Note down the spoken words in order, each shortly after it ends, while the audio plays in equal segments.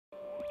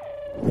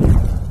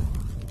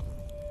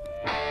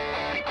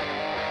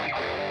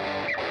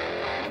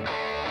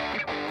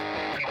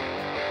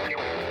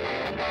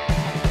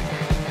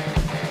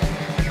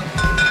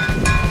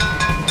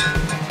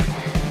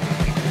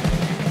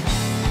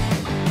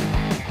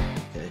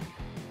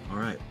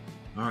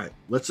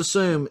let's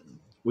assume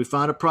we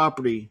find a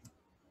property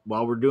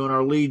while we're doing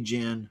our lead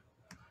gen,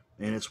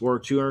 and it's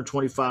worth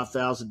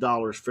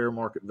 $225,000 fair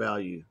market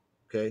value.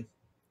 Okay.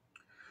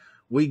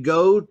 We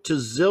go to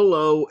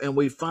Zillow and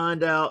we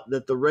find out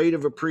that the rate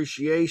of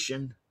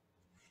appreciation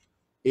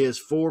is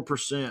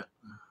 4%.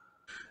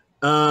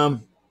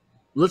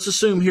 Let's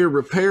assume here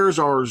repairs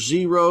are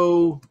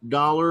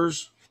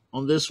 $0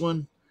 on this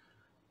one.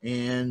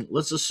 And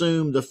let's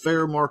assume the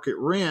fair market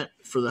rent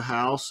for the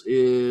house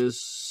is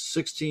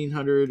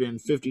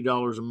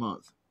 $1,650 a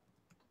month.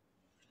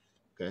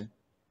 Okay.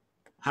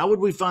 How would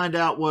we find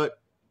out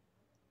what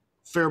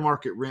fair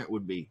market rent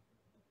would be?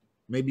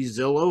 Maybe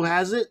Zillow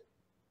has it?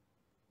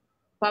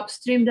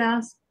 PropStream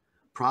does.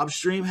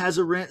 PropStream has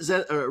a rent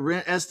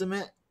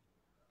estimate?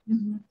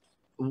 Mm-hmm.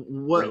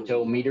 What?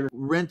 Rentometer?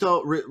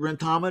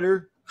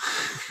 Rentometer?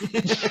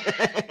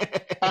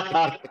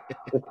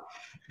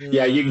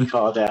 Yeah, you can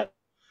call it that.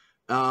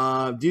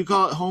 Do you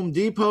call it Home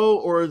Depot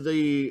or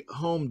the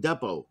Home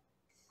Depot?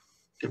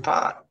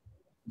 Depot.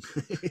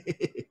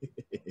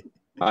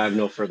 I have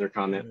no further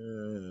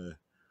comment.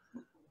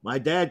 My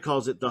dad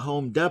calls it the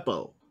Home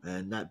Depot,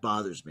 and that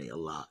bothers me a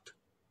lot.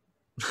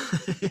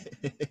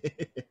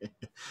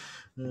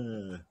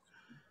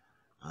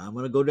 I'm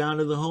going to go down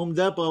to the Home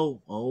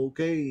Depot.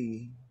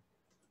 Okay.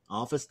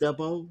 Office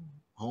Depot,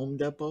 Home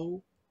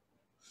Depot.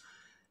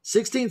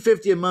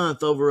 $1,650 a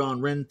month over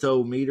on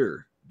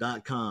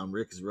rentometer.com.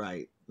 Rick is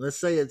right. Let's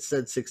say it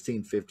said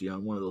 $1,650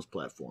 on one of those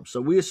platforms.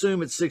 So we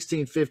assume it's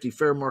 $1,650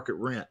 fair market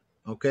rent.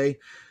 Okay.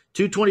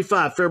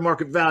 $225 fair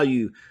market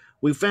value.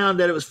 We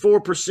found that it was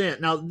 4%.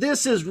 Now,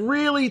 this is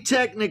really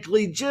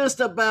technically just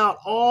about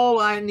all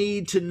I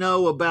need to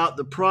know about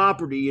the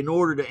property in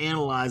order to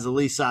analyze a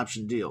lease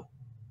option deal.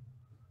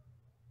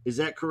 Is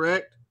that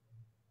correct?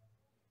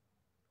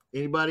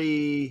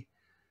 Anybody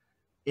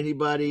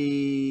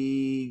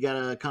got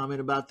a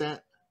comment about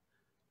that?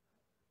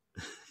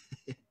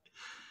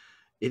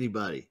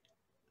 Anybody?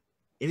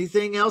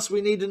 Anything else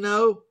we need to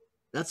know?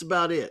 That's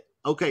about it.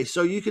 Okay,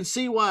 so you can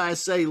see why I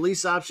say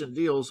lease option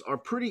deals are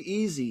pretty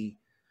easy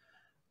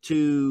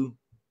to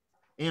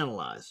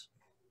analyze.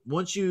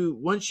 Once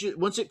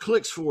it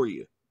clicks for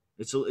you,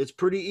 it's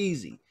pretty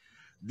easy.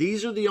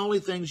 These are the only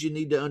things you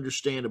need to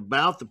understand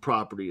about the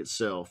property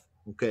itself,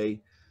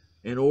 okay,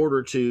 in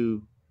order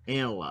to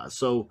analyze.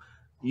 So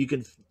you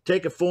can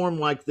take a form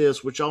like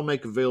this, which I'll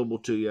make available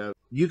to you.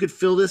 You could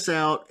fill this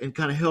out and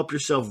kind of help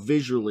yourself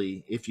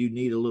visually if you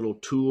need a little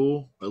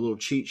tool, a little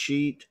cheat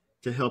sheet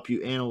to help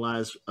you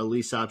analyze a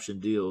lease option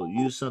deal.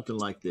 Use something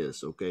like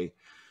this, okay?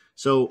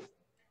 So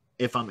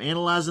if I'm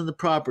analyzing the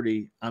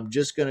property, I'm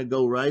just going to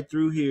go right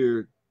through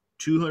here,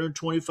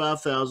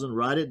 $225,000,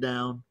 write it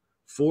down,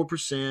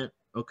 4%,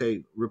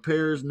 okay,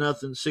 repairs,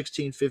 nothing,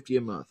 $1,650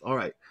 a month. All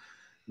right.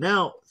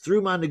 Now,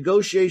 through my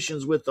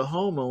negotiations with the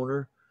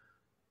homeowner,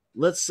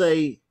 let's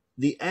say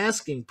the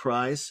asking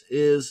price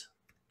is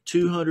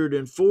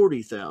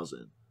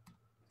 $240,000.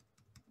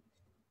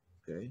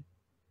 Okay.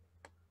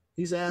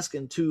 He's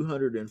asking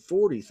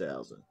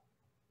 $240,000.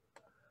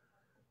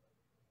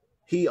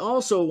 He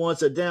also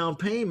wants a down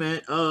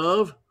payment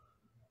of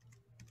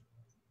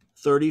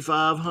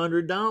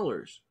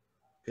 $3,500.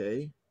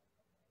 Okay.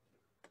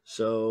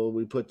 So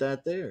we put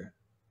that there.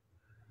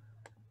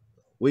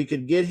 We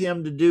could get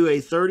him to do a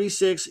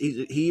 36,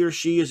 he or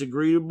she is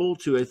agreeable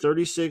to a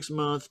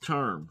 36-month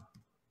term.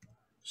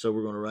 So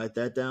we're going to write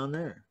that down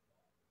there.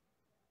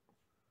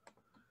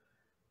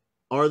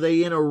 Are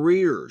they in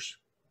arrears?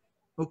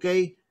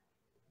 Okay.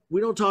 We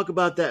don't talk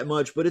about that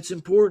much, but it's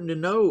important to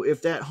know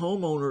if that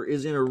homeowner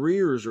is in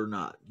arrears or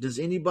not. Does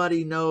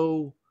anybody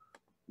know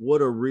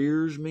what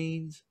arrears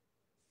means?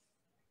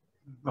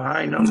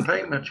 Behind on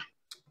payments.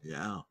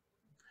 Yeah.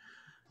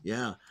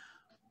 Yeah.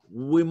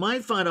 We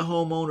might find a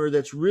homeowner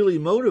that's really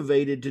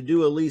motivated to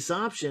do a lease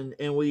option,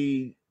 and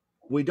we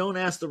don't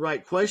ask the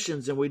right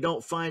questions, and we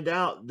don't find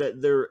out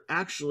that they're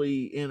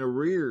actually in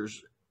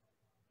arrears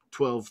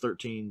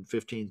 $12,000,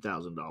 $13,000,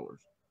 $15,000.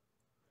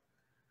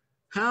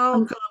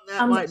 How come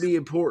that might be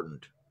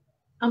important?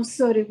 I'm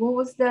sorry, what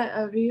was that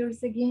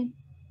arrears again?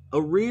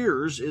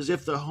 Arrears is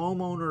if the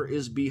homeowner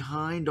is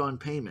behind on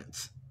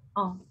payments.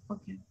 Oh,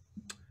 okay.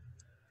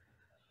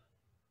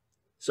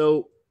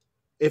 So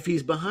if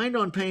he's behind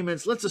on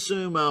payments, let's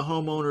assume a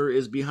homeowner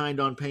is behind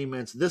on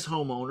payments. This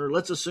homeowner,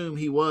 let's assume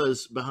he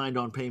was behind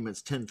on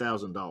payments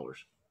 $10,000.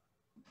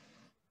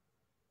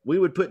 We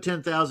would put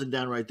 $10,000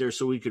 down right there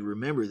so we could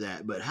remember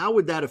that. But how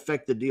would that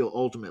affect the deal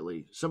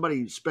ultimately?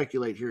 Somebody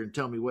speculate here and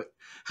tell me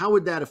how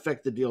would that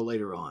affect the deal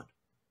later on?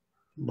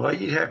 Well,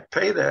 you'd have to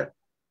pay that.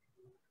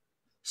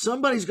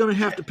 Somebody's going to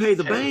have to pay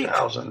the bank.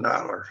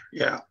 $10,000.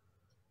 Yeah.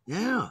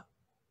 Yeah.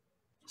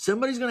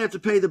 Somebody's going to have to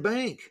pay the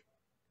bank.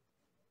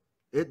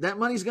 That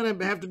money's going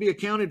to have to be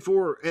accounted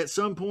for at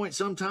some point,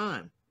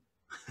 sometime.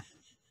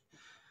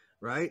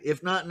 Right?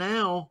 If not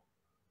now,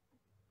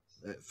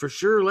 for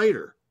sure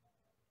later.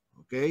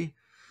 Okay?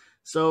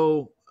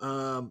 So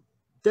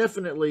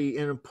definitely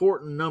an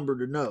important number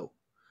to know.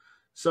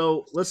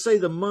 So let's say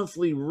the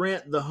monthly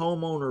rent the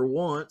homeowner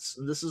wants,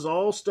 and this is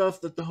all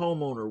stuff that the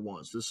homeowner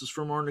wants. This is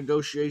from our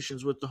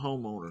negotiations with the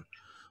homeowner.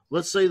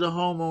 Let's say the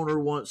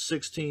homeowner wants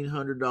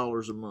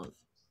 $1,600 a month.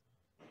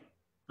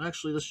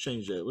 Actually, let's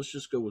change that. Let's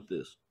just go with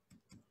this.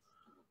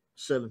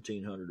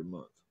 $1,700 a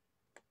month.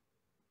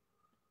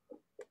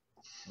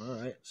 All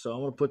right, so I'm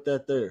going to put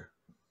that there.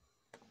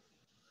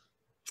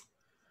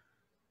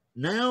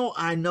 Now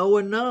I know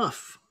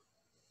enough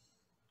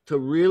to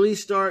really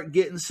start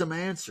getting some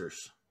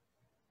answers.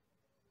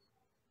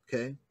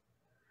 Okay.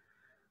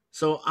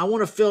 So I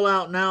want to fill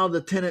out now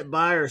the tenant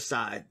buyer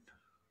side.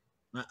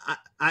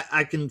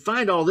 I can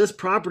find all this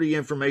property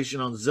information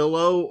on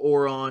Zillow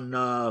or on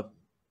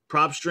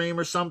PropStream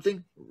or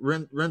something,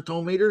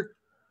 rental meter.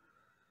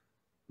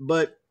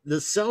 But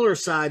the seller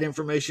side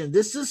information,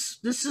 this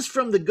is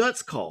from the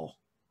guts call.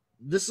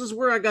 This is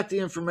where I got the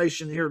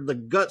information here, the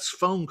guts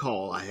phone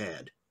call I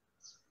had.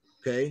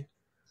 Okay.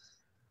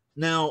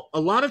 Now, a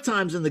lot of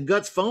times in the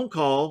guts phone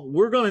call,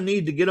 we're going to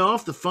need to get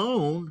off the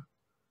phone.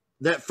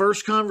 That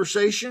first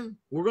conversation,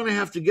 we're going to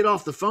have to get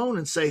off the phone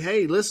and say,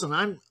 "Hey, listen,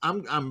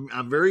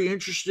 I'm very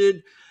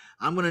interested.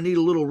 I'm going to need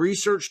a little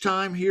research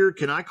time here.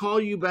 Can I call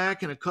you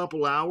back in a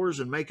couple hours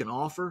and make an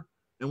offer?"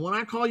 And when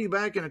I call you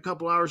back in a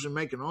couple hours and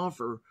make an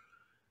offer,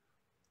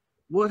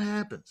 what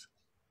happens?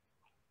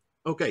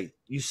 Okay,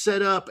 you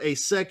set up a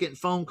second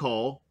phone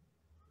call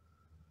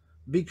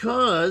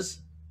because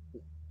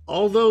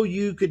although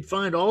you could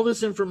find all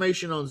this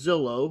information on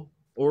Zillow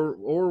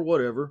or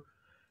whatever,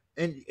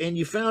 and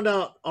you found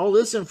out all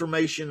this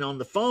information on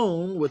the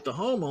phone with the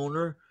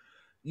homeowner,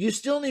 you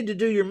still need to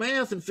do your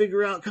math and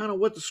figure out kind of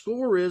what the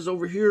score is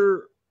over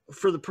here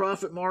for the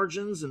profit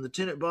margins and the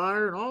tenant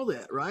buyer and all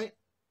that, right?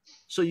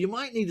 So you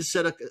might need to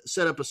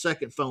set up a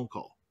second phone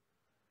call.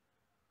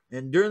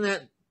 And during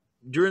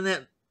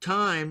that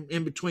time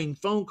in between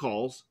phone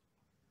calls,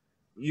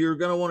 you're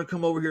going to want to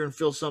come over here and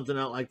fill something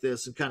out like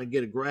this and kind of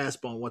get a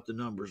grasp on what the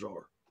numbers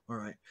are. All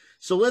right.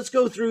 So let's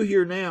go through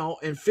here now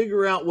and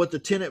figure out what the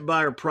tenant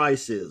buyer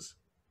price is.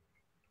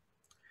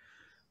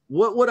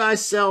 What would I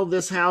sell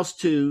this house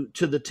to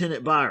the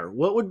tenant buyer?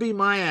 What would be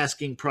my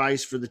asking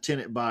price for the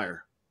tenant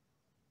buyer?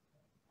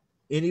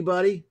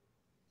 Anybody?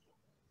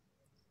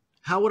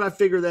 How would I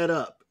figure that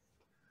up?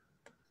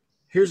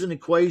 Here's an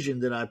equation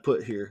that I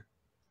put here.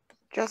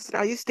 Justin,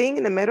 are you staying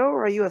in the middle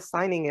or are you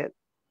assigning it?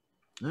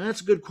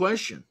 That's a good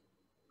question.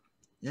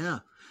 Yeah.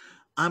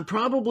 I'm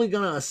probably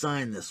going to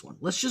assign this one.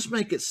 Let's just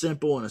make it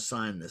simple and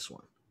assign this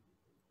one.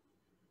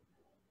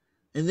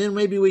 And then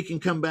maybe we can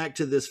come back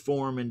to this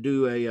form and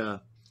do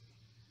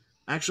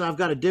actually, I've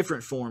got a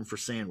different form for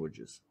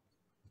sandwiches.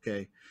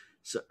 Okay.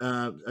 So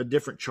a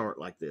different chart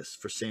like this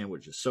for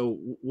sandwiches. So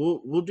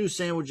we'll do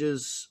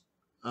sandwiches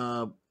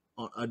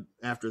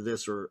after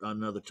this or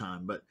another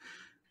time, but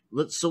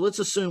let's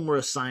assume we're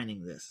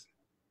assigning this.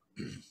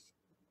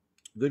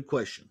 Good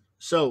question.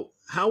 So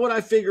how would I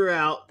figure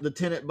out the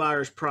tenant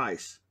buyer's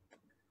price?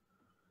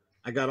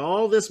 I got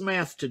all this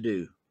math to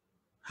do.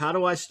 How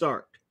do I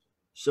start?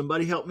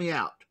 Somebody help me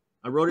out.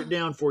 I wrote it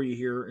down for you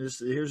here.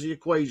 Here's the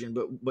equation,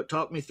 but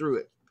talk me through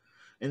it.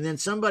 And then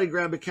somebody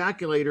grab a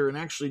calculator and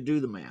actually do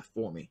the math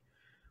for me.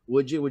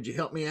 Would you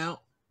help me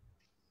out?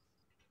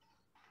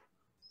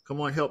 Come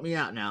on, help me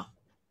out now.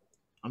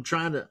 I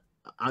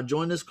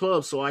joined this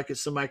club so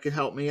somebody could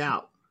help me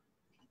out.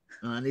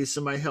 And I need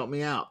somebody to help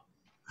me out.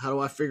 How do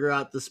I figure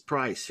out this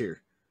price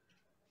here?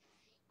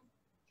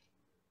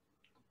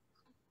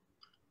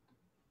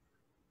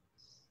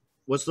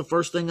 What's the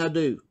first thing I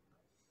do?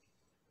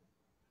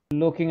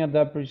 Looking at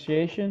the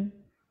appreciation.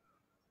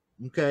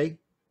 Okay.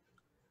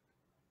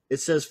 It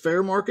says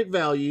fair market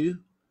value.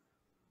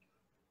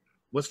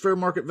 What's fair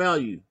market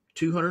value?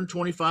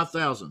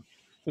 $225,000.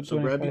 So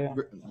grab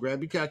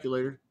your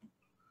calculator,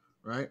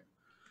 right?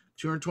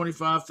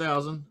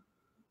 $225,000.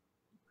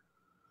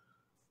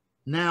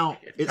 Now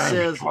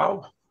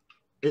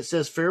it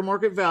says fair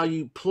market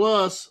value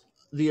plus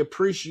the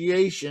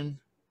appreciation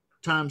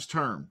times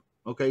term.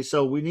 Okay,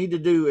 so we need to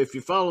do, if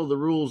you follow the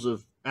rules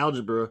of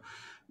algebra,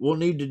 we'll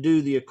need to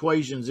do the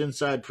equations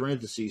inside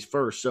parentheses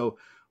first. So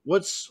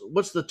what's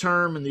the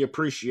term and the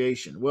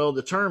appreciation? Well,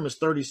 the term is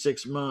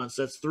 36 months.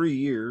 That's 3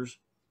 years.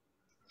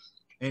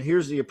 And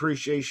here's the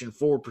appreciation,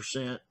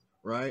 4%,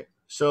 right?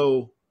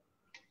 So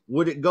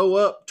would it go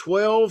up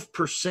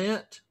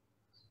 12%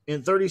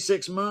 in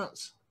 36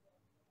 months?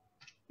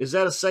 Is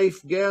that a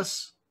safe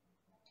guess?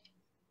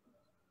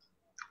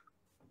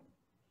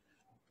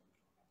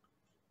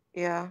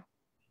 Yeah.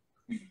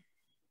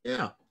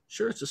 Yeah,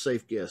 sure, it's a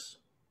safe guess.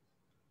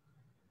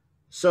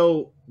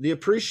 So the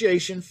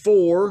appreciation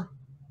 4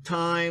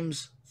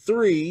 times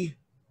 3,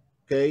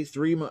 okay,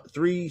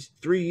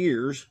 3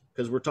 years,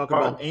 because we're talking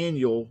about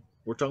annual.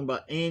 We're talking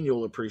about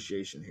annual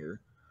appreciation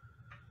here.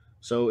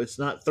 So it's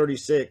not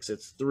 36,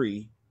 it's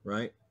 3,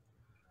 right?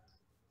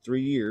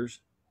 3 years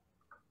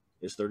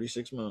is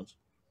 36 months.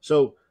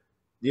 So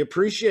the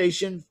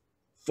appreciation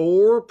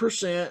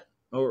 4%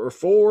 or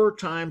 4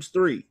 times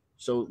 3.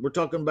 So we're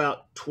talking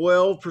about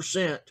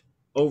 12%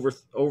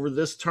 over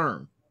this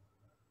term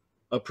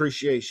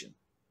appreciation.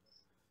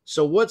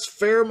 So what's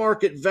fair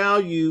market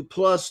value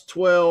plus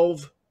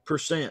 12%?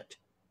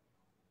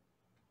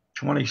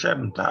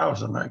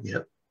 27,000, I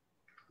get.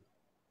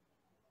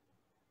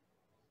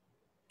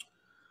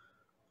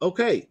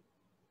 Okay.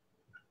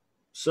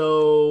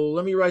 So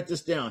let me write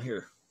this down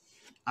here.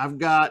 I've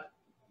got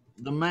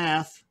the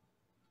math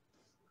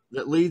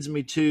that leads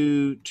me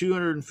to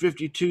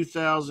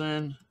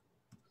 $252,000.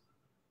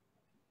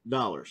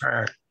 All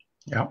right.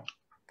 Yep.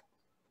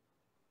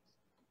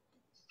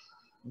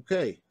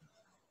 Okay.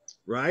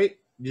 Right?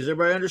 Does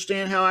everybody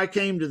understand how I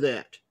came to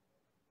that?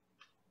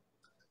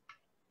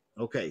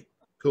 Okay.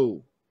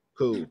 Cool.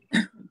 Cool.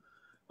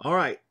 All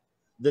right.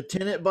 The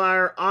tenant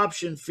buyer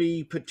option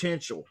fee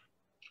potential.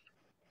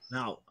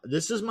 Now,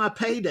 this is my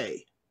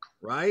payday,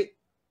 right?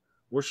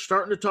 We're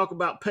starting to talk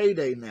about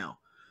payday now.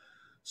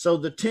 So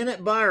the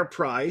tenant buyer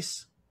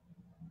price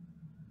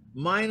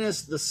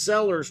minus the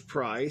seller's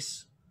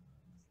price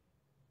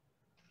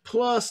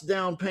plus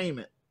down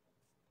payment.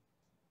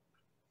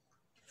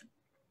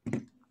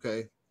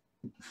 Okay.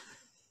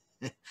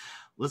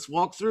 Let's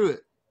walk through it.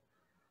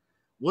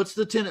 What's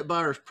the tenant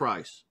buyer's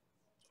price?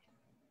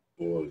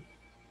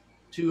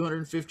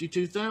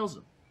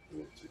 252,000.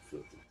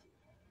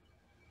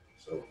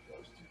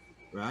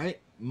 Right?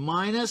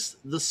 Minus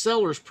the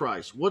seller's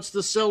price. What's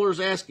the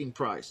seller's asking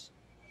price?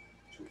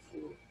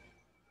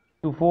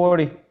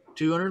 240.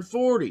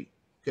 240.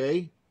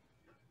 Okay.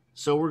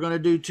 So we're going to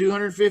do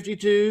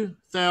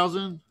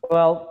 252,000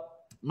 12.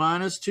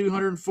 minus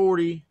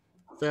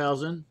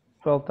 240,000.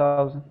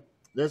 12,000.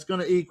 That's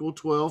going to equal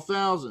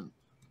 12,000.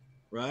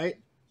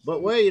 Right?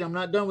 But wait, I'm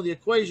not done with the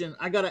equation.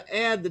 I got to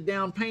add the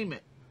down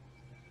payment.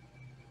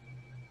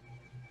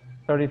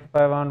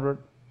 3,500.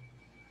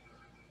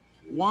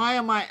 Why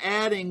am I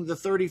adding the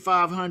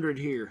 3,500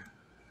 here?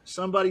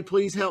 Somebody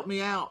please help me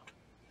out.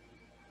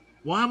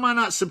 Why am I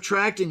not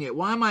subtracting it?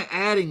 Why am I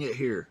adding it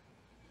here?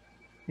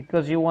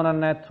 Because you want to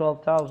net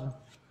 12,000.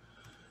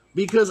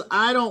 Because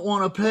I don't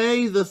want to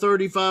pay the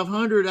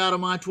 3,500 out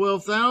of my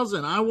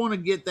 12,000. I want to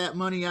get that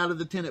money out of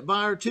the tenant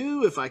buyer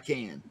too if I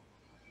can.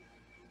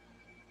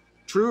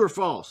 True or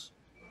false?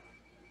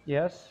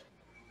 Yes.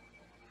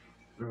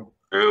 True.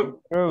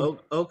 True.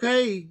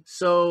 Okay,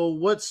 so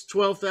what's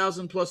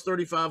 12,000 plus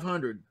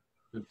 3,500?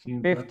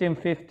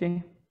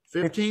 1550.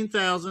 500.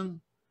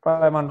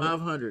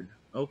 15,500.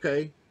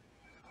 Okay.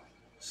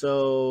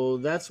 So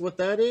that's what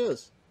that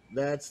is.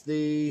 That's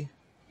the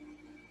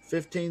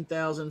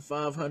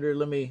 15,500.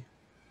 Let me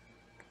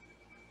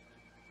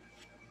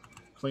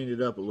clean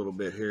it up a little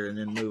bit here and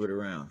then move it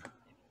around.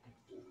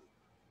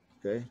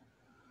 Okay.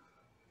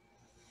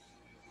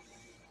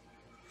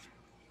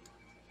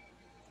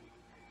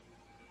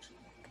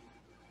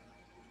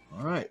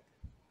 All right.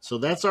 So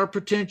that's our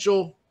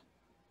potential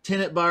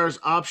tenant buyer's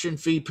option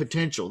fee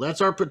potential.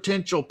 That's our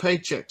potential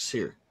paychecks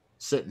here,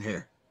 sitting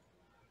here.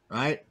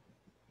 Right?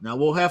 Now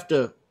we'll have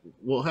to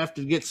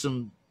get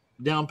some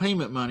down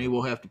payment money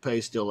we'll have to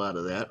pay still out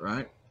of that,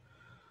 right?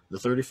 The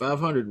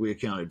 3,500 we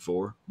accounted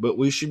for, but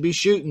we should be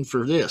shooting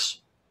for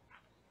this.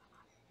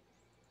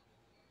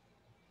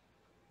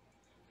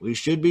 We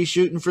should be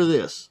shooting for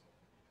this.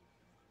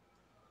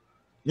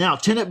 Now,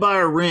 tenant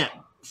buyer rent,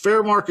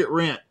 fair market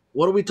rent.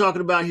 What are we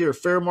talking about here?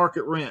 Fair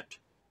market rent.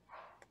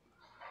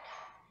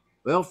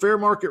 Well, fair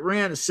market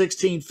rent is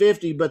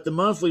 $1,650, but the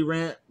monthly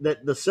rent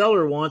that the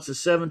seller wants is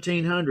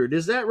 $1,700.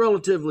 Is that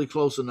relatively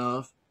close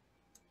enough?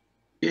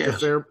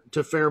 Yes.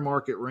 To fair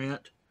market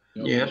rent?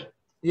 Yes.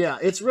 Yeah,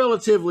 it's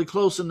relatively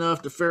close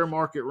enough to fair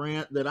market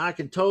rent that I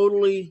can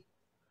totally,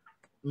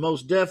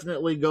 most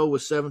definitely go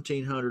with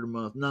 $1,700 a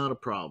month. Not a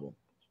problem.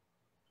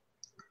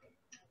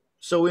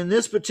 So in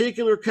this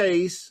particular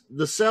case,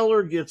 the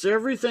seller gets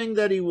everything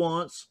that he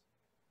wants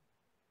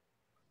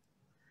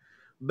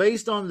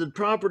based on the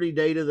property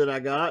data that I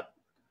got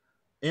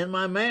and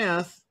my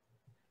math.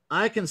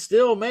 I can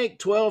still make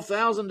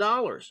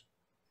 $12,000.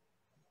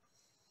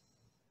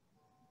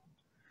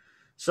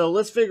 So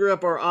let's figure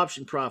up our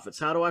option profits.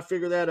 How do I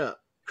figure that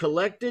up?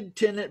 Collected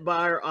tenant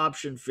buyer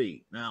option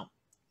fee. Now,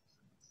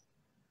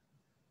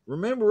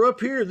 remember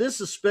up here,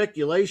 this is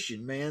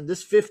speculation, man.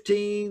 This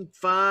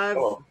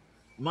 15,500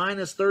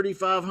 minus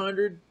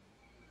 3,500.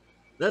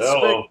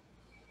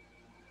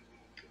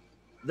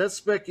 That's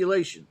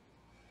speculation.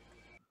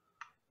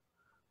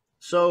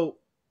 So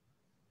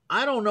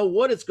I don't know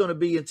what it's going to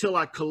be until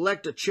I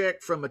collect a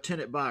check from a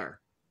tenant buyer,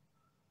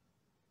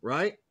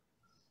 right?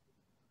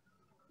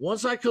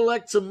 Once I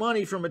collect some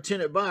money from a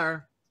tenant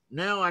buyer,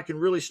 now I can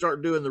really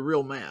start doing the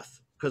real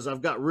math because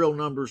I've got real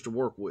numbers to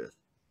work with.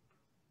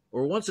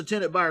 Or once a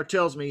tenant buyer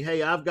tells me,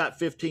 hey, I've got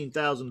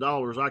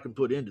 $15,000 I can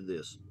put into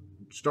this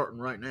starting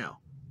right now.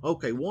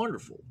 Okay,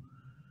 wonderful.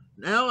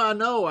 Now I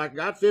know I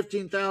got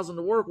 $15,000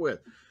 to work with.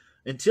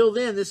 Until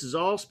then, this is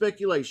all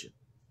speculation.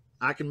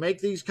 I can make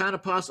these kind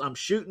of I'm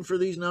shooting for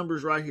these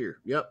numbers right here.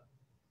 Yep.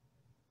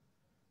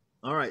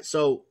 All right,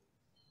 so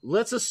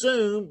let's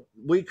assume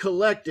we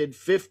collected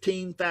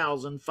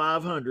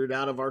 $15,500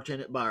 out of our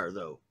tenant buyer,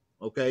 though.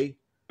 Okay.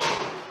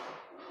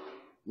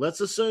 Let's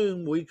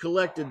assume we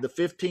collected the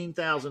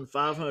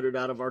 $15,500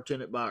 out of our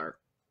tenant buyer.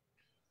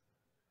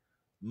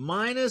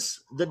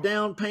 minus the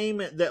down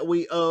payment that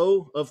we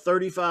owe of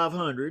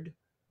 $3,500,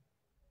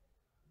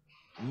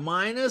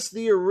 minus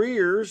the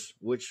arrears,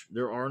 which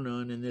there are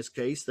none in this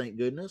case, thank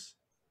goodness,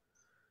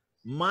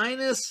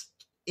 minus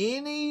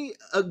any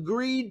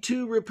agreed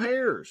to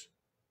repairs.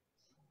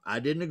 I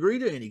didn't agree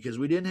to any because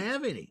we didn't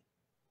have any.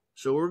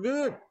 So we're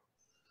good.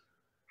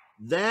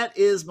 That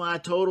is my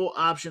total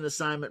option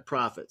assignment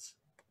profits,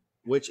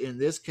 which in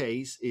this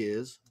case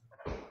is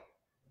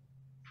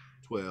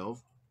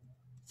 $12,000.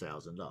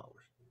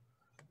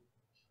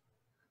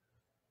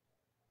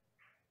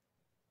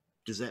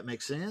 Does that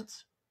make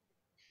sense?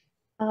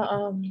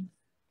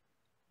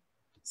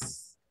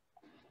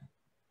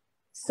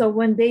 So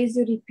when there's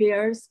a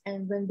repairs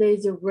and when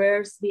there's a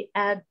arrears, we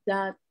add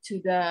that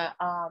to the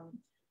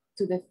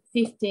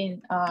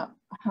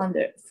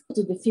 1,500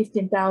 to the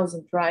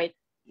 15,000, right?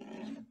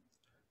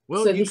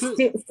 Well, so you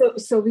we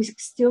could. So we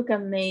still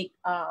can make.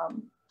 I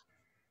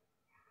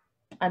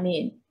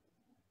mean.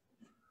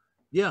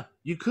 Yeah,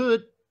 you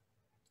could.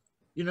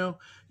 You know,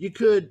 you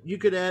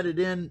could add it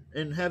in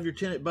and have your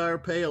tenant buyer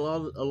pay a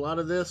lot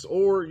of this,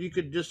 or you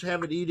could just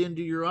have it eat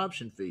into your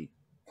option fee.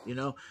 You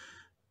know,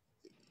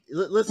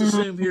 let's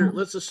assume here.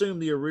 Let's assume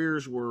the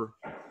arrears were.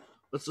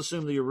 Let's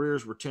assume the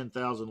arrears were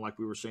 10,000, like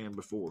we were saying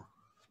before.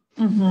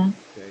 Mm-hmm.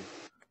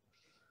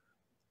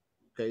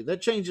 Okay,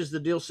 that changes the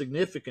deal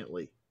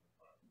significantly.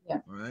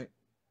 Yeah. All right,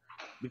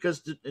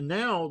 because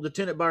now the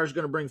tenant buyer is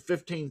going to bring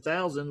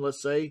 15,000.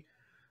 Let's say,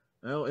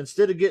 well,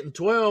 instead of getting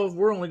 12,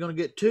 we're only going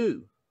to get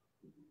 2.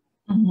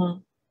 Mm-hmm.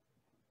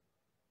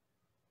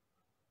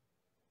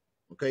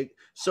 Okay,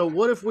 so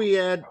what if we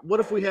had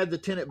the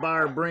tenant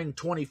buyer bring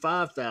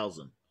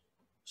 25,000,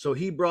 so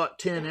he brought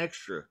 10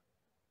 extra?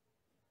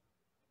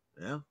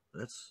 Yeah,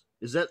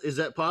 is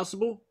that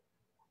possible?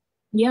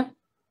 Yeah.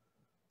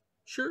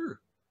 Sure,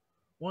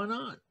 why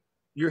not?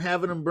 You're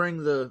having them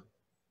bring the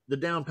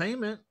down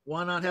payment.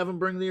 Why not have them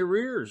bring the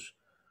arrears?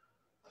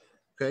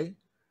 Okay.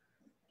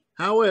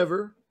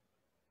 However,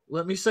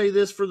 let me say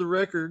this for the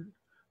record.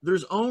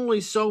 There's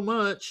only so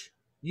much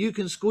you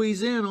can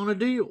squeeze in on a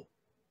deal.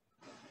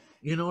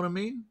 You know what I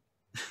mean?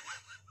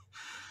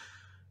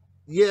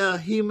 Yeah,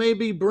 he may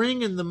be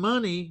bringing the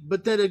money,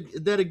 but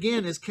that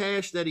again is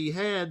cash that he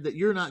had that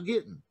you're not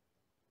getting.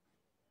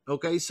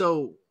 Okay,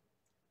 so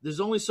there's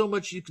only so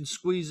much you can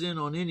squeeze in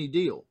on any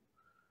deal.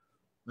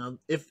 Now,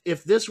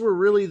 if this were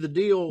really the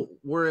deal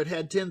where it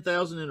had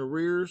 10,000 in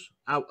arrears,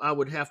 I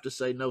would have to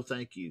say no,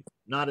 thank you.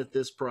 Not at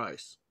this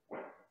price.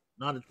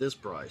 Not at this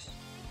price.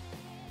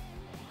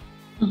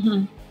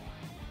 Mm-hmm.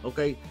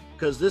 Okay,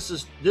 because this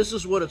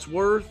is what it's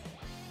worth,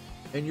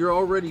 and you're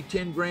already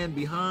 10 grand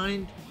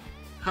behind.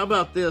 How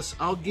about this?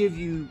 I'll give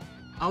you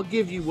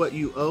what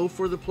you owe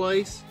for the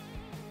place,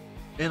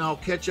 and I'll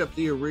catch up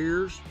the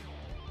arrears.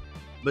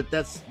 But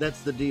that's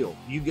the deal.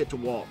 You get to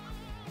walk.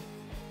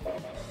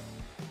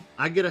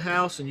 I get a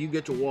house and you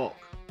get to walk.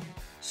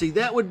 See,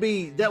 that would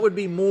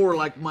be more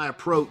like my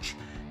approach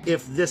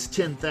if this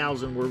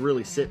 10,000 were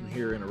really sitting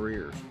here in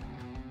arrears.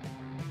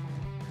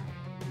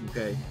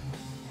 Okay.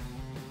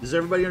 Does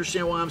everybody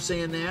understand why I'm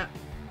saying that?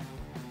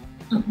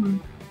 Mm-hmm.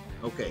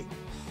 Okay.